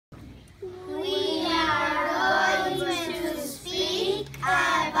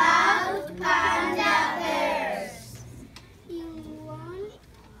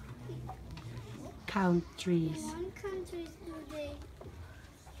countries? In what countries do they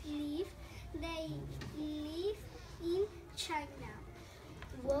live? They live in China.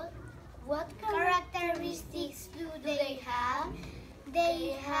 What characteristics do they have?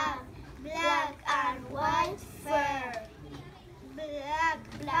 They have black and white fur, black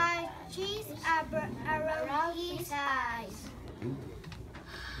patches around his eyes.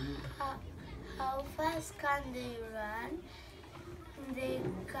 How fast can they run? They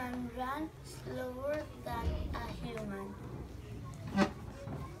can run slower than a human.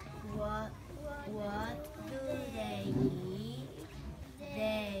 What do they eat?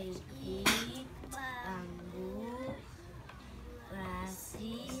 They eat bamboo,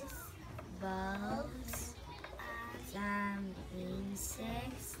 grasses, bugs, some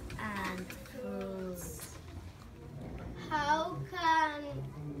insects and fruits. How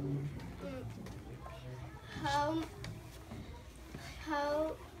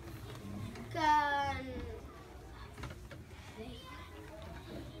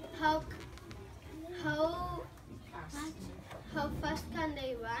fast can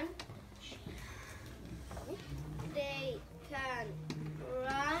they run? They can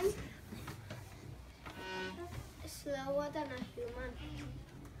run slower than a human.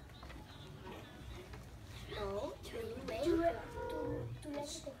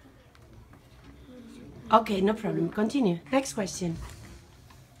 Okay, no problem. Continue. Next question.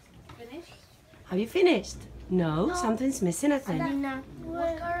 Finished? Have you finished? No, something's missing, I think.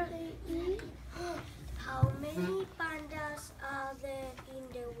 What are they eating? How many pandas are there in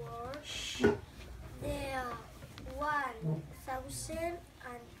the world? There are 1,200.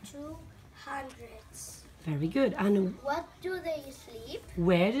 Very good. And What do they sleep?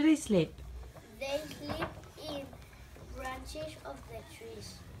 where do they sleep? They sleep in branches of the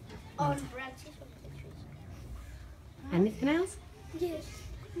trees. On branches of the trees. Anything else? Yes.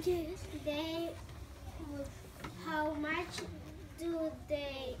 They. How much do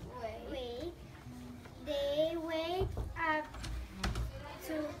they weigh? They weigh up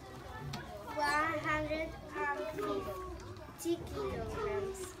to 150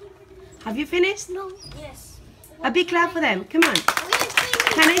 kilograms. Have you finished? No. Yes. A big clap for them. Come on.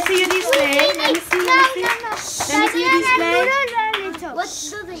 Can I see your display? Let me see. Let me see your display. What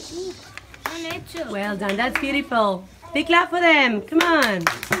do they eat? Well done. That's beautiful. Big clap for them. Come on.